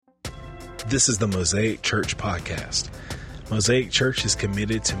This is the Mosaic Church podcast. Mosaic Church is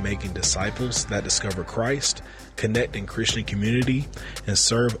committed to making disciples that discover Christ, connect in Christian community, and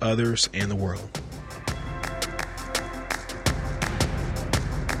serve others and the world.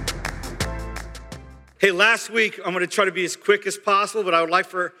 Hey, last week, I'm going to try to be as quick as possible, but I would like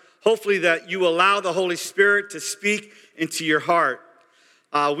for hopefully that you allow the Holy Spirit to speak into your heart.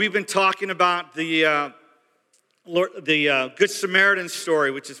 We've been talking about the Good Samaritan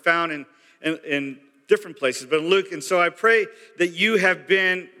story, which is found in different places, but in Luke. And so I pray that you have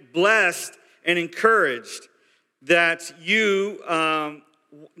been blessed and encouraged, that you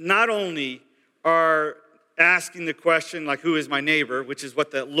not only are asking the question, like, who is my neighbor, which is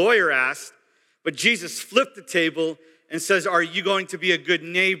what the lawyer asked, but Jesus flipped the table and says, are you going to be a good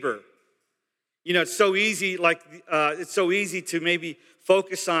neighbor? You know, it's so easy, to maybe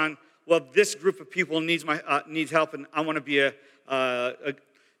focus on, well, this group of people needs help, and I want to be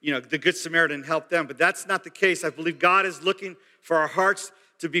the Good Samaritan and help them. But that's not the case. I believe God is looking for our hearts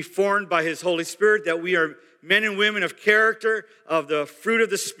to be formed by His Holy Spirit, that we are men and women of character, of the fruit of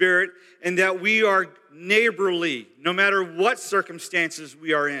the Spirit, and that we are neighborly, no matter what circumstances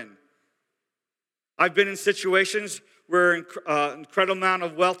we are in. I've been in situations where incredible amount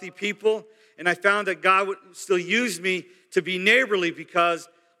of wealthy people, and I found that God would still use me to be neighborly because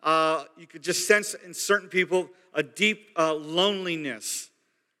you could just sense in certain people a deep loneliness.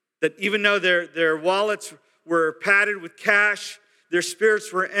 That even though their wallets were padded with cash, their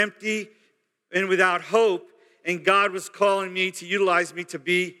spirits were empty and without hope, and God was calling me to utilize me to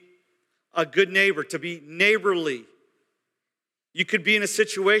be a good neighbor, to be neighborly. You could be in a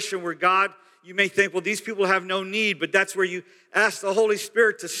situation where you may think, well, these people have no need, but that's where you ask the Holy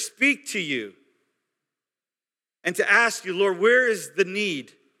Spirit to speak to you and to ask you, Lord, where is the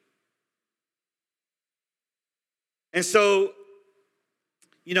need? And so,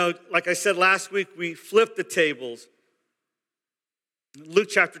 like I said last week, we flipped the tables. Luke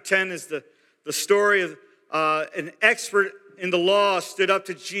chapter 10 is the story of an expert in the law stood up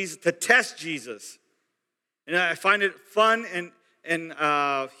to Jesus to test Jesus. And I find it fun and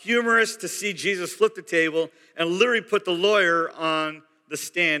humorous to see Jesus flip the table and literally put the lawyer on the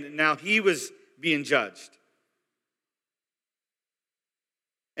stand. And now he was being judged.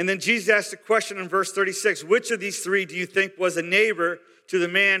 And then Jesus asked a question in verse 36. Which of these three do you think was a neighbor to the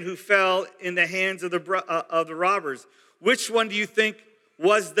man who fell in the hands of the robbers? Which one do you think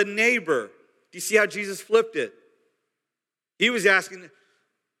was the neighbor? Do you see how Jesus flipped it? He was asking,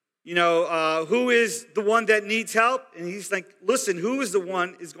 who is the one that needs help? And he's like, listen, who is the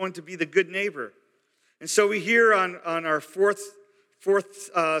one is going to be the good neighbor? And so we hear on our fourth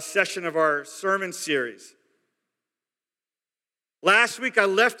session of our sermon series. Last week I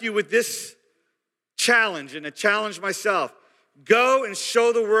left you with this challenge, and a challenge myself. Go and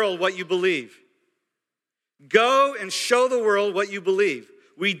show the world what you believe. Go and show the world what you believe.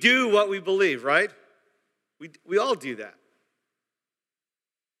 We do what we believe, right? We all do that.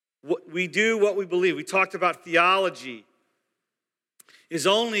 We do what we believe. We talked about theology. It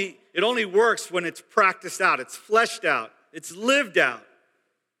only works when it's practiced out, it's fleshed out, it's lived out.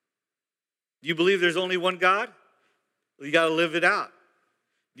 Do you believe there's only one God? Well, you got to live it out.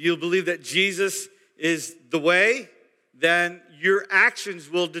 Do you believe that Jesus is the way? Then your actions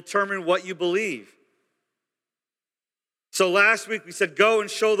will determine what you believe. So last week we said, go and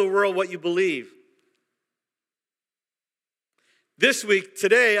show the world what you believe. This week,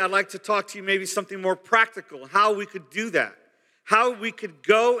 today, I'd like to talk to you maybe something more practical, how we could do that, how we could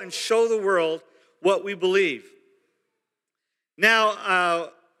go and show the world what we believe. Now,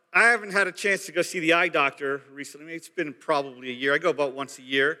 I haven't had a chance to go see the eye doctor recently. It's been probably a year. I go about once a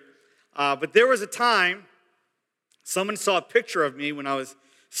year. But there was a time someone saw a picture of me when I was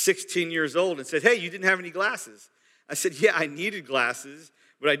 16 years old and said, hey, you didn't have any glasses. I said, yeah, I needed glasses,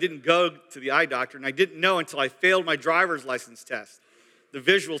 but I didn't go to the eye doctor, and I didn't know until I failed my driver's license test, the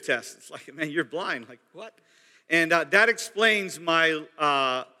visual test. It's like, man, you're blind. Like, what? And that explains my,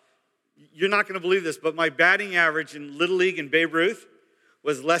 you're not going to believe this, but my batting average in Little League in Babe Ruth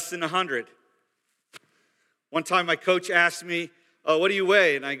was less than 100. One time my coach asked me, what do you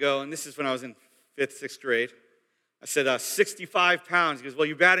weigh? And I go, and this is when I was in 5th, 6th grade. I said, 65 pounds. He goes, well,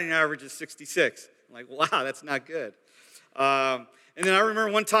 your batting average is 66. I'm like, wow, that's not good. And then I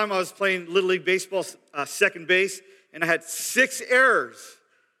remember one time I was playing Little League baseball, second base, and I had 6 errors.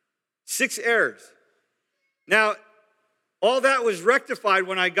 6 errors. Now, all that was rectified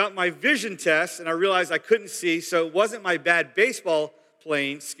when I got my vision test, and I realized I couldn't see, so it wasn't my bad baseball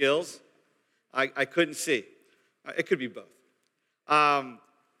playing skills. I couldn't see. It could be both.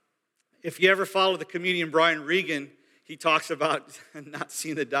 If you ever follow the comedian Brian Regan, he talks about not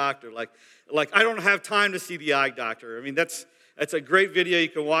seeing the doctor. Like I don't have time to see the eye doctor. I mean, that's a great video. You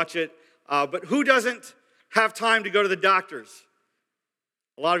can watch it. But who doesn't have time to go to the doctors?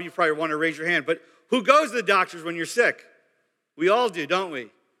 A lot of you probably want to raise your hand. But who goes to the doctors when you're sick? We all do, don't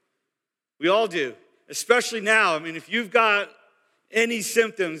we? We all do. Especially now. I mean, if you've got any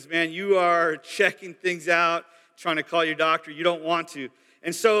symptoms, man, you are checking things out, trying to call your doctor. You don't want to.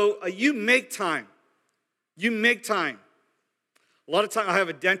 And so you make time. You make time. A lot of time I have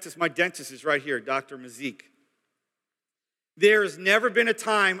a dentist. My dentist is right here, Dr. Mazik. There has never been a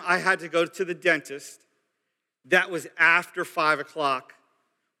time I had to go to the dentist that was after 5 o'clock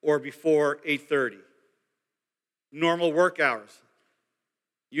or before 8:30. Normal work hours.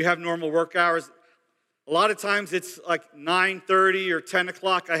 You have normal work hours. A lot of times it's like 9:30 or 10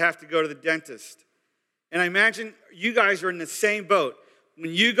 o'clock I have to go to the dentist. And I imagine you guys are in the same boat.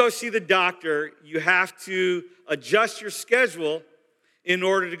 When you go see the doctor, you have to adjust your schedule in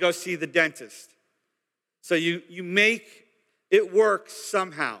order to go see the dentist. So you make it work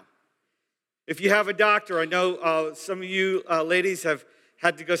somehow. If you have a doctor, I know some of you ladies have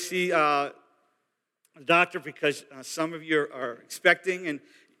had to go see a doctor because some of you are expecting.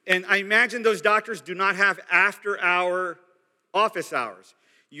 And I imagine those doctors do not have after-hour office hours.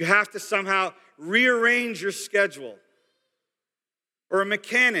 You have to somehow rearrange your schedule. Or a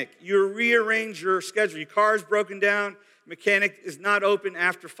mechanic, you rearrange your schedule. Your car is broken down, mechanic is not open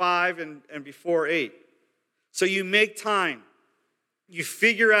after 5 and before 8. So you make time. You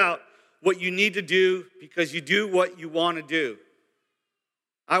figure out what you need to do because you do what you want to do.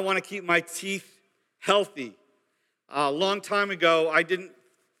 I want to keep my teeth healthy. A long time ago, I didn't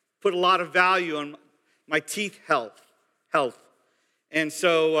put a lot of value on my teeth health. And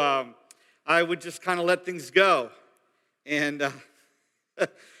so I would just kind of let things go. And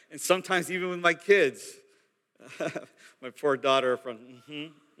sometimes even with my kids, my poor daughter from,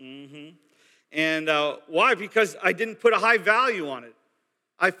 And why? Because I didn't put a high value on it.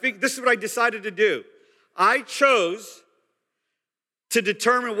 I think this is what I decided to do. I chose to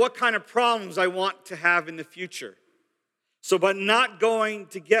determine what kind of problems I want to have in the future. So by not going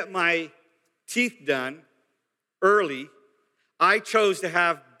to get my teeth done early, I chose to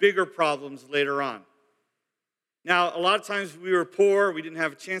have bigger problems later on. Now, a lot of times we were poor. We didn't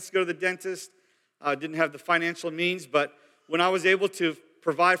have a chance to go to the dentist. Didn't have the financial means. But when I was able to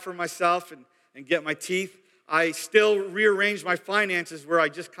provide for myself and get my teeth, I still rearranged my finances where I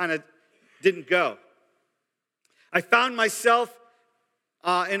just kind of didn't go. I found myself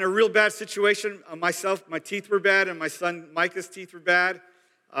in a real bad situation. My teeth were bad, and my son Micah's teeth were bad.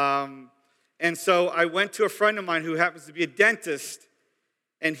 And so I went to a friend of mine who happens to be a dentist,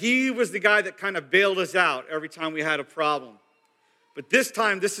 and he was the guy that kind of bailed us out every time we had a problem. But this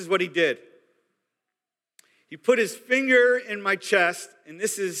time, this is what he did. He put his finger in my chest, and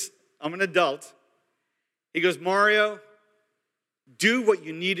I'm an adult. He goes, Mario, do what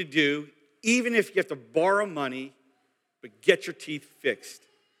you need to do, even if you have to borrow money, but get your teeth fixed.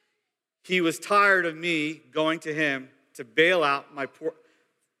 He was tired of me going to him to bail out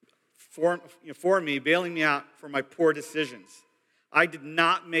bailing me out for my poor decisions. I did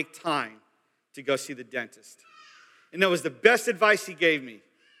not make time to go see the dentist. And that was the best advice he gave me.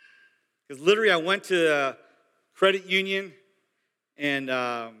 Because literally I went to the credit union and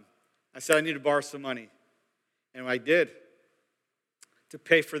I said I need to borrow some money. And I did to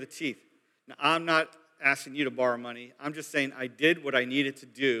pay for the teeth. Now, I'm not asking you to borrow money. I'm just saying I did what I needed to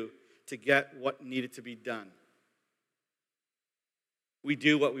do to get what needed to be done. We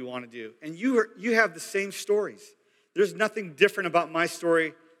do what we want to do. And you have the same stories. There's nothing different about my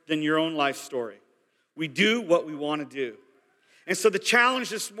story than your own life story. We do what we want to do. And so the challenge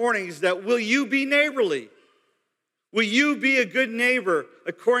this morning is that will you be neighborly? Will you be a good neighbor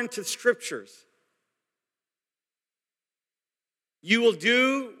according to the scriptures? You will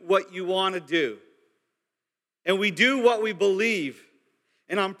do what you want to do. And we do what we believe.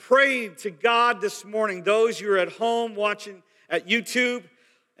 And I'm praying to God this morning, those who are at home watching at YouTube,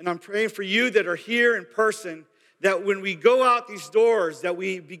 and I'm praying for you that are here in person, that when we go out these doors, that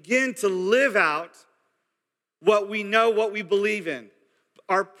we begin to live out what we know, what we believe in.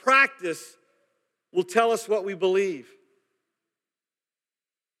 Our practice will tell us what we believe.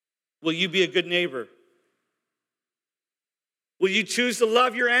 Will you be a good neighbor? Will you choose to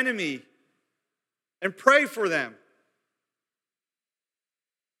love your enemy and pray for them?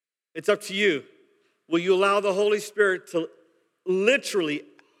 It's up to you. Will you allow the Holy Spirit to literally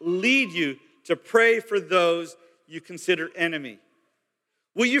lead you to pray for those you consider enemy?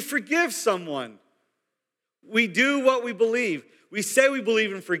 Will you forgive someone? We do what we believe. We say we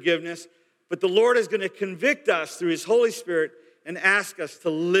believe in forgiveness, But the Lord is going to convict us through his Holy Spirit and ask us to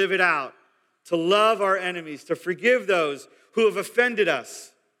live it out, to love our enemies, to forgive those who have offended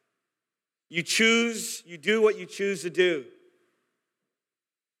us. You do what you choose to do.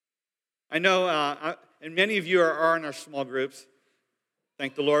 I know, and many of you are in our small groups,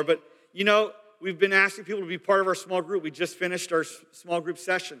 thank the Lord, but we've been asking people to be part of our small group. We just finished our small group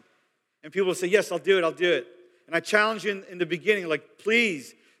session. And people will say, yes, I'll do it. And I challenge you in the beginning,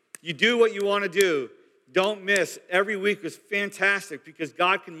 please, you do what you want to do. Don't miss. Every week was fantastic because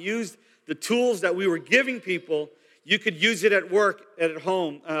God can use the tools that we were giving people. You could use it at work, at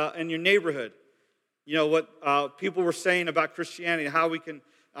home, in your neighborhood. What people were saying about Christianity, how we can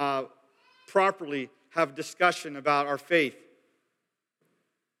properly have discussion about our faith.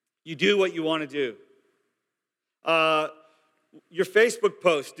 You do what you want to do. Your Facebook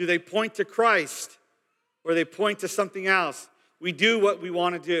posts, do they point to Christ or they point to something else? We do what we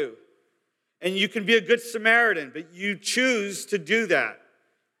want to do. And you can be a good Samaritan, but you choose to do that.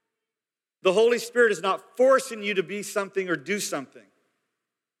 The Holy Spirit is not forcing you to be something or do something.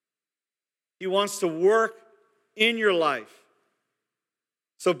 He wants to work in your life.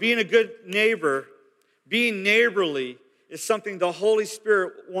 So being a good neighbor, being neighborly, is something the Holy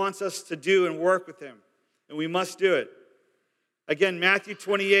Spirit wants us to do and work with him. And we must do it. Again, Matthew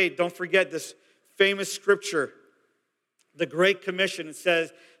 28, don't forget this famous scripture, the Great Commission. It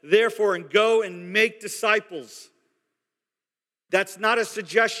says, therefore, and go and make disciples. That's not a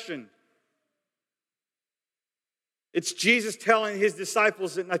suggestion. It's Jesus telling his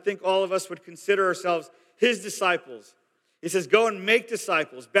disciples, and I think all of us would consider ourselves his disciples. He says, go and make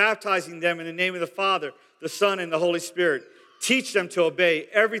disciples, baptizing them in the name of the Father, the Son, and the Holy Spirit. Teach them to obey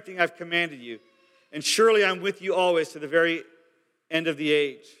everything I've commanded you. And surely I'm with you always to the very end of the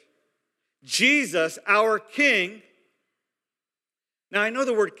age. Jesus, our King. Now, I know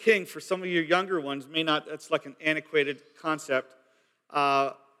the word king for some of your younger ones may not, that's like an antiquated concept.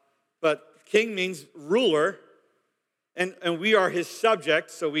 But king means ruler. And we are his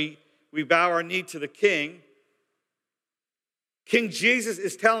subjects, so we bow our knee to the king. King Jesus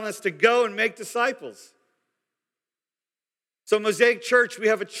is telling us to go and make disciples. So Mosaic Church, we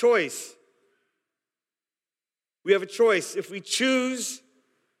have a choice. We have a choice. If we choose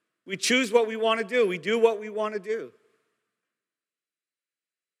what we want to do. We do what we want to do.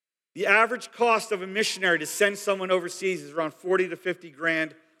 The average cost of a missionary to send someone overseas is around 40 to 50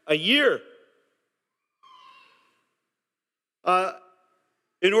 grand a year.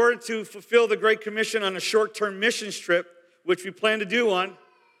 In order to fulfill the Great Commission on a short-term missions trip, which we plan to do one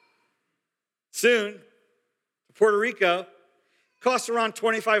soon, to Puerto Rico, costs around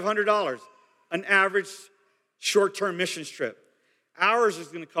 $2,500, an average short-term missions trip. Ours is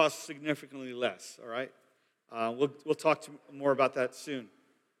going to cost significantly less, all right? We'll talk more about that soon.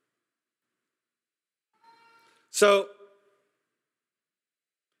 So,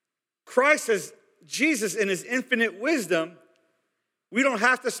 Jesus in his infinite wisdom, we don't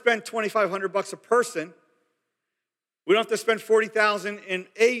have to spend $2,500 a person. We don't have to spend $40,000 in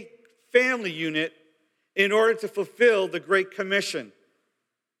a family unit in order to fulfill the Great Commission.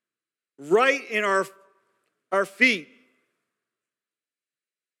 Right in our feet.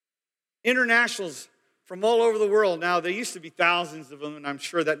 Internationals from all over the world. Now, there used to be thousands of them, and I'm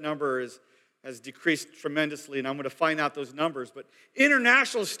sure that number has decreased tremendously, and I'm going to find out those numbers. But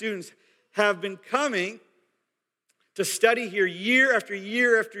international students have been coming to study here year after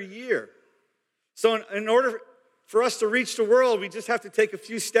year after year. So in order for us to reach the world, we just have to take a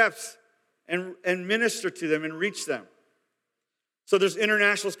few steps and minister to them and reach them. So there's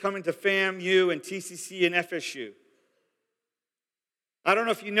internationals coming to FAMU and TCC and FSU. I don't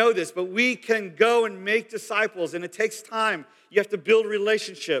know if you know this, but we can go and make disciples, and it takes time. You have to build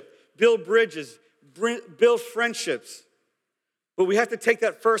relationship, build bridges, build friendships. But we have to take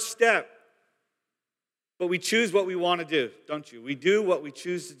that first step. But we choose what we want to do, don't you? We do what we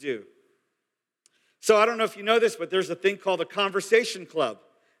choose to do. So I don't know if you know this, but there's a thing called a Conversation Club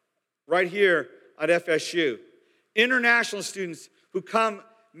right here at FSU. International students who come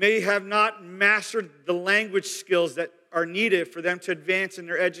may have not mastered the language skills that are needed for them to advance in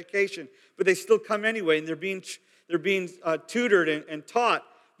their education, but they still come anyway, and they're being tutored and taught.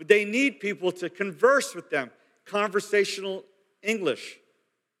 But they need people to converse with them, conversational English.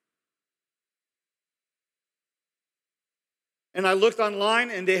 And I looked online,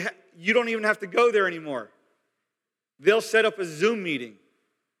 and you don't even have to go there anymore. They'll set up a Zoom meeting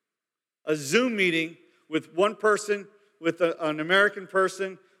with one person, with an American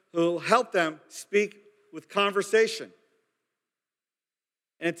person, who will help them speak with conversation.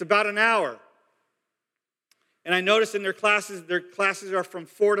 And it's about an hour. And I noticed in their classes are from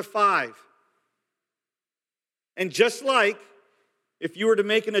 4 to 5. And just like if you were to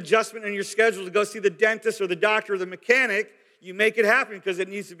make an adjustment in your schedule to go see the dentist or the doctor or the mechanic, you make it happen because it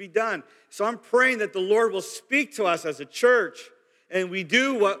needs to be done. So I'm praying that the Lord will speak to us as a church and we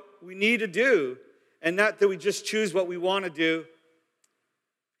do what we need to do and not that we just choose what we want to do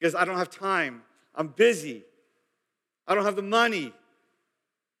because I don't have time. I'm busy. I don't have the money.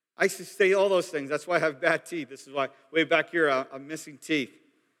 I used to say all those things. That's why I have bad teeth. This is why way back here I'm missing teeth.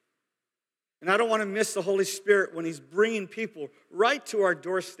 And I don't want to miss the Holy Spirit when he's bringing people right to our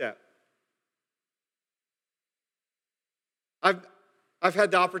doorstep. I've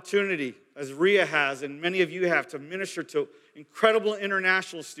had the opportunity, as Ria has, and many of you have, to minister to incredible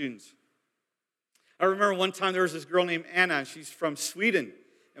international students. I remember one time there was this girl named Anna, and she's from Sweden,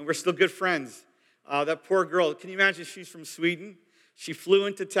 and we're still good friends. That poor girl, can you imagine she's from Sweden? She flew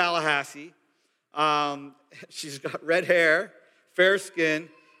into Tallahassee. She's got red hair, fair skin,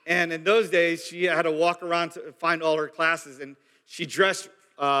 and in those days, she had to walk around to find all her classes, and she dressed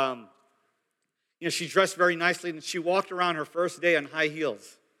she dressed very nicely, and she walked around her first day on high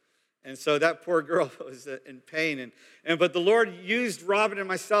heels. And so that poor girl was in pain. But the Lord used Robin and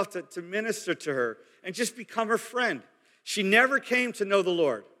myself to minister to her and just become her friend. She never came to know the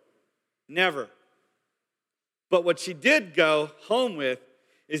Lord. Never. But what she did go home with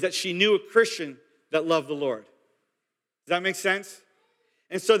is that she knew a Christian that loved the Lord. Does that make sense?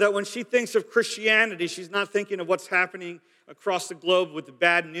 And so that when she thinks of Christianity, she's not thinking of what's happening across the globe with the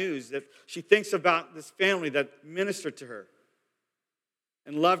bad news, that she thinks about this family that ministered to her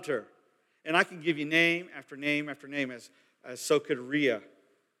and loved her. And I can give you name after name after name, as so could Ria.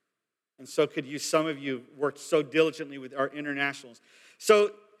 And so could you. Some of you worked so diligently with our internationals.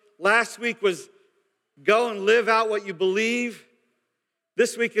 So last week was go and live out what you believe.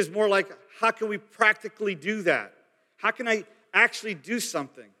 This week is more like, how can we practically do that? How can I actually do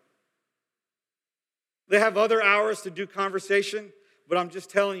something? They have other hours to do conversation, but I'm just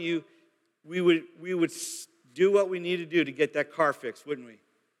telling you, we would do what we need to do to get that car fixed, wouldn't we?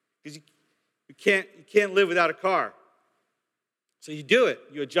 Because you can't live without a car. So you do it.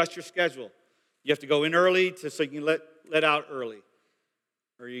 You adjust your schedule. You have to go in early so you can let out early,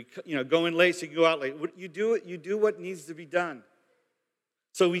 or you go in late so you can go out late. You do it. You do what needs to be done.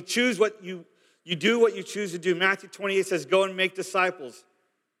 So we choose what you do what you choose to do. Matthew 28 says, "Go and make disciples."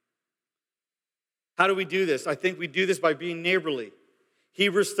 How do we do this? I think we do this by being neighborly.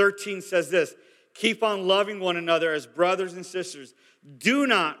 Hebrews 13 says this, "Keep on loving one another as brothers and sisters. Do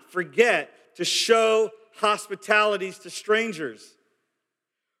not forget to show hospitalities to strangers.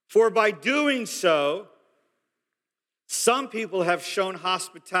 For by doing so, some people have shown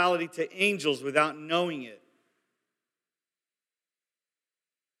hospitality to angels without knowing it."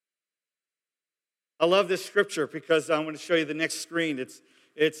 I love this scripture because I'm going to show you the next screen.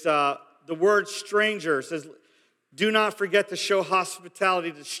 It's the word stranger says, "Do not forget to show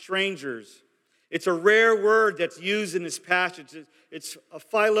hospitality to strangers." It's a rare word that's used in this passage. It's a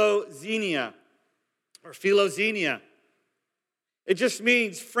philoxenia or philoxenia. It just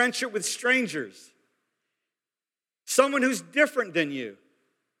means friendship with strangers. Someone who's different than you.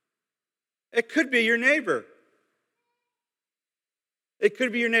 It could be your neighbor. It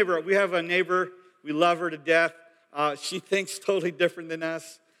could be your neighbor. We have a neighbor. We love her to death. She thinks totally different than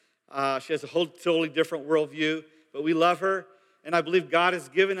us. She has a whole totally different worldview, but we love her. And I believe God has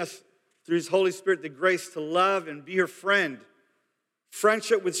given us, through his Holy Spirit, the grace to love and be her friend.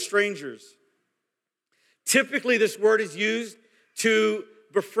 Friendship with strangers. Typically, this word is used to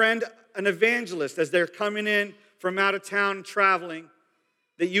befriend an evangelist as they're coming in from out of town and traveling,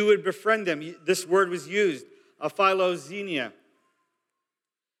 that you would befriend them. This word was used, a philoxenia.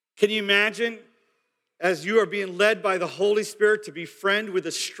 Can you imagine, as you are being led by the Holy Spirit to befriend with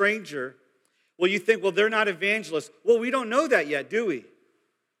a stranger, well, you think, well, they're not evangelists. Well, we don't know that yet, do we?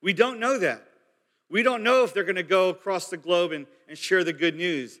 We don't know that. We don't know if they're going to go across the globe and share the good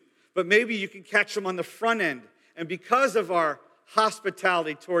news. But maybe you can catch them on the front end. And because of our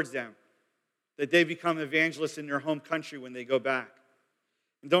hospitality towards them, that they become evangelists in their home country when they go back.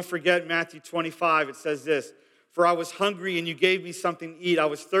 And don't forget Matthew 25, it says this, "For I was hungry and you gave me something to eat. I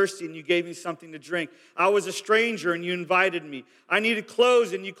was thirsty and you gave me something to drink. I was a stranger and you invited me. I needed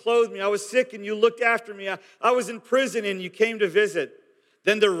clothes and you clothed me. I was sick and you looked after me. I was in prison and you came to visit."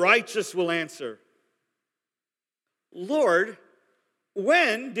 Then the righteous will answer, "Lord,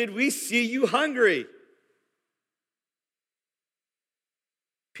 when did we see you hungry?"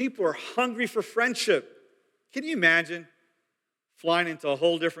 People are hungry for friendship. Can you imagine flying into a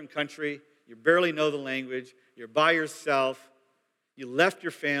whole different country? You barely know the language. You're by yourself. You left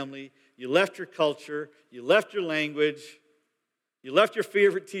your family. You left your culture. You left your language. You left your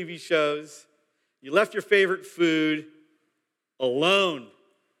favorite TV shows. You left your favorite food alone,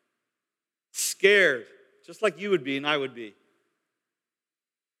 scared, just like you would be and I would be.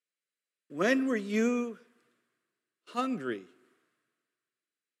 When were you hungry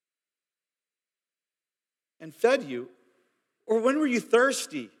and fed you? Or when were you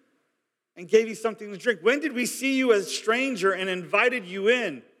thirsty and gave you something to drink? When did we see you as a stranger and invited you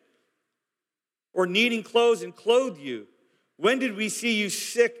in? Or needing clothes and clothed you? When did we see you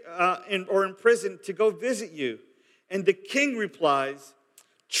sick or in prison to go visit you? And the king replies,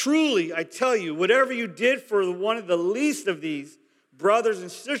 truly, I tell you, whatever you did for one of the least of these brothers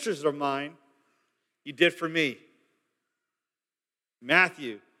and sisters of mine, you did for me.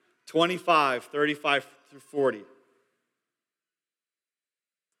 Matthew 25, 35 through 40.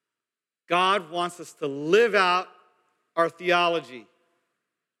 God wants us to live out our theology,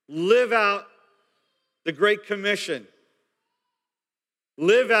 live out the Great Commission,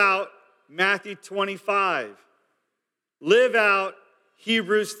 live out Matthew 25, live out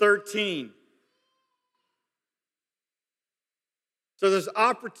Hebrews 13. So there's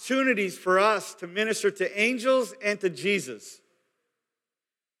opportunities for us to minister to angels and to Jesus.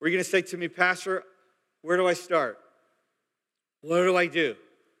 Were you going to say to me, Pastor, where do I start? What do I do?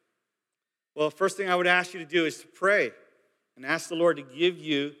 Well, first thing I would ask you to do is to pray and ask the Lord to give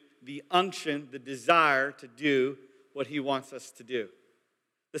you the unction, the desire to do what he wants us to do.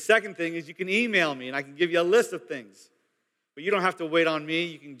 The second thing is you can email me and I can give you a list of things. But you don't have to wait on me.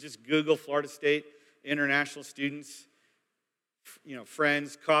 You can just Google Florida State International Students,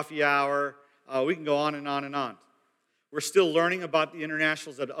 friends, coffee hour. We can go on and on and on. We're still learning about the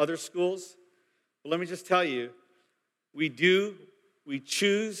internationals at other schools. But let me just tell you, we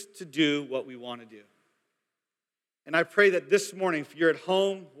choose to do what we want to do. And I pray that this morning, if you're at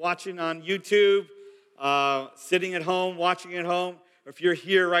home watching on YouTube, sitting at home, watching at home, or if you're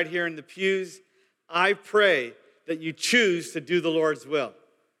here, right here in the pews, I pray that you choose to do the Lord's will.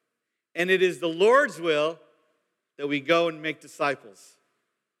 And it is the Lord's will that we go and make disciples,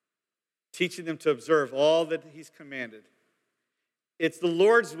 teaching them to observe all that he's commanded. It's the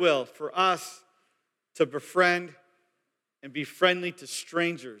Lord's will for us to befriend and be friendly to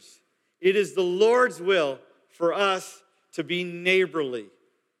strangers. It is the Lord's will for us to be neighborly.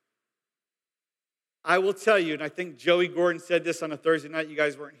 I will tell you, and I think Joey Gordon said this on a Thursday night, you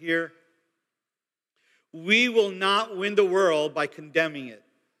guys weren't here. We will not win the world by condemning it.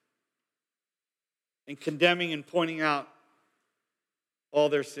 And condemning and pointing out all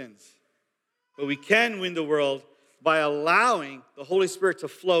their sins. But we can win the world by allowing the Holy Spirit to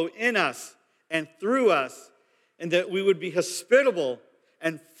flow in us and through us, and that we would be hospitable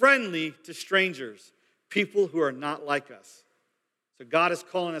and friendly to strangers, people who are not like us. So God is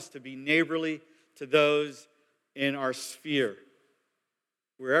calling us to be neighborly to those in our sphere.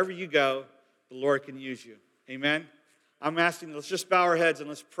 Wherever you go, the Lord can use you. Amen? I'm asking, let's just bow our heads and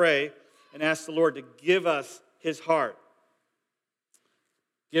let's pray and ask the Lord to give us his heart.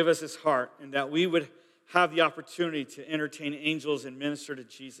 Give us his heart, and that we would have the opportunity to entertain angels and minister to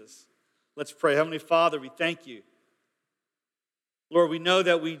Jesus. Let's pray. Heavenly Father, we thank you. Lord, we know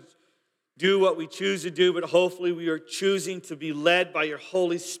that we do what we choose to do, but hopefully we are choosing to be led by your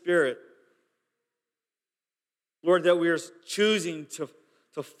Holy Spirit. Lord, that we are choosing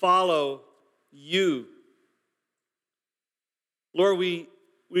to follow you. Lord, we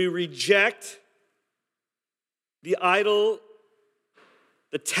reject the idol,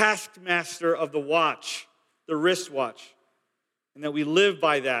 the taskmaster of the watch, the wristwatch, and that we live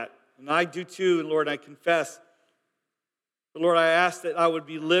by that. And I do too, and Lord, I confess. But Lord, I ask that I would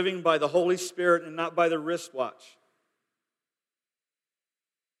be living by the Holy Spirit and not by the wristwatch.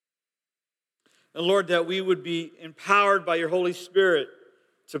 And Lord, that we would be empowered by your Holy Spirit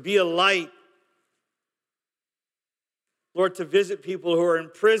to be a light. Lord, to visit people who are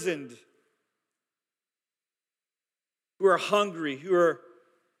imprisoned, who are hungry, who are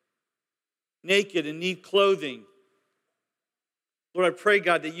naked and need clothing. Lord, I pray,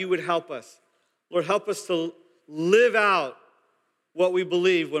 God, that you would help us. Lord, help us to live out what we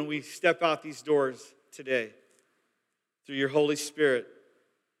believe when we step out these doors today through your Holy Spirit.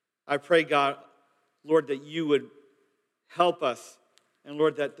 I pray, God, Lord, that you would help us. And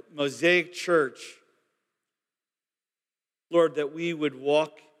Lord, that Mosaic Church, Lord, that we would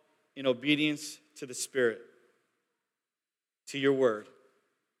walk in obedience to the Spirit, to your word.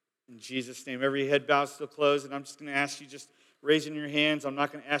 In Jesus' name, every head bowed, still closed, and I'm just going to ask you, just raising your hands. I'm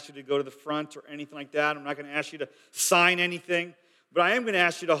not going to ask you to go to the front or anything like that. I'm not going to ask you to sign anything, but I am going to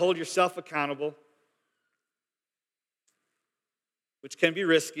ask you to hold yourself accountable, which can be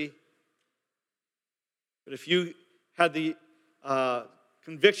risky. But if you had the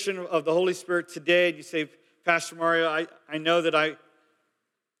conviction of the Holy Spirit today, and you say, Pastor Mario, I know that I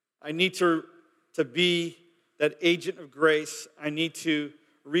need to be that agent of grace. I need to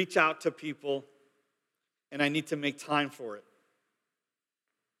reach out to people, and I need to make time for it.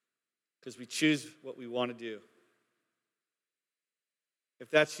 Because we choose what we want to do. If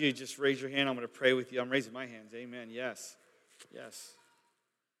that's you, just raise your hand. I'm going to pray with you. I'm raising my hands. Amen. Yes. Yes.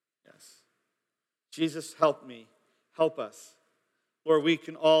 Yes. Jesus, help me. Help us. Lord, we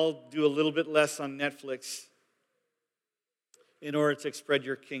can all do a little bit less on Netflix in order to spread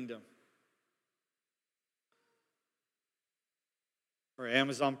your kingdom. Or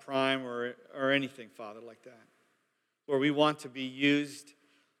Amazon Prime or anything, Father, like that. Lord, we want to be used.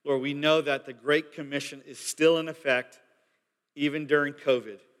 Lord, we know that the Great Commission is still in effect, even during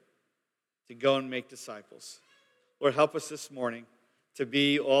COVID, to go and make disciples. Lord, help us this morning to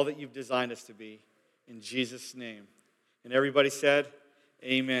be all that you've designed us to be. In Jesus' name. And everybody said,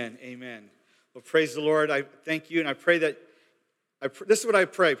 amen, amen. Well, praise the Lord. I thank you, and I pray that, this is what I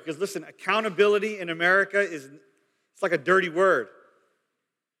pray, because listen, accountability in America it's like a dirty word.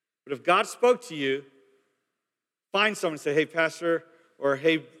 But if God spoke to you, find someone and say, hey, pastor, or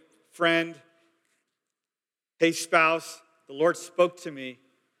hey, friend, hey, spouse, the Lord spoke to me.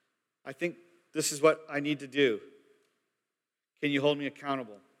 I think this is what I need to do. Can you hold me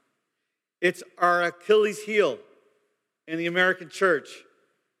accountable? It's our Achilles heel in the American church.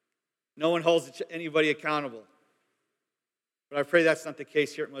 No one holds anybody accountable. But I pray that's not the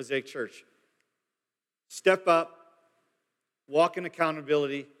case here at Mosaic Church. Step up, walk in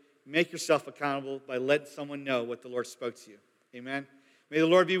accountability, make yourself accountable by letting someone know what the Lord spoke to you. Amen. May the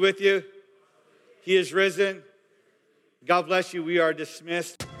Lord be with you. He is risen. God bless you. We are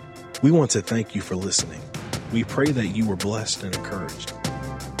dismissed. We want to thank you for listening. We pray that you were blessed and encouraged.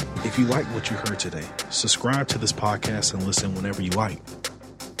 If you like what you heard today, subscribe to this podcast and listen whenever you like.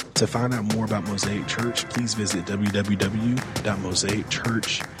 To find out more about Mosaic Church, please visit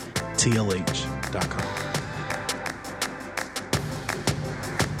www.mosaicchurchtlh.com.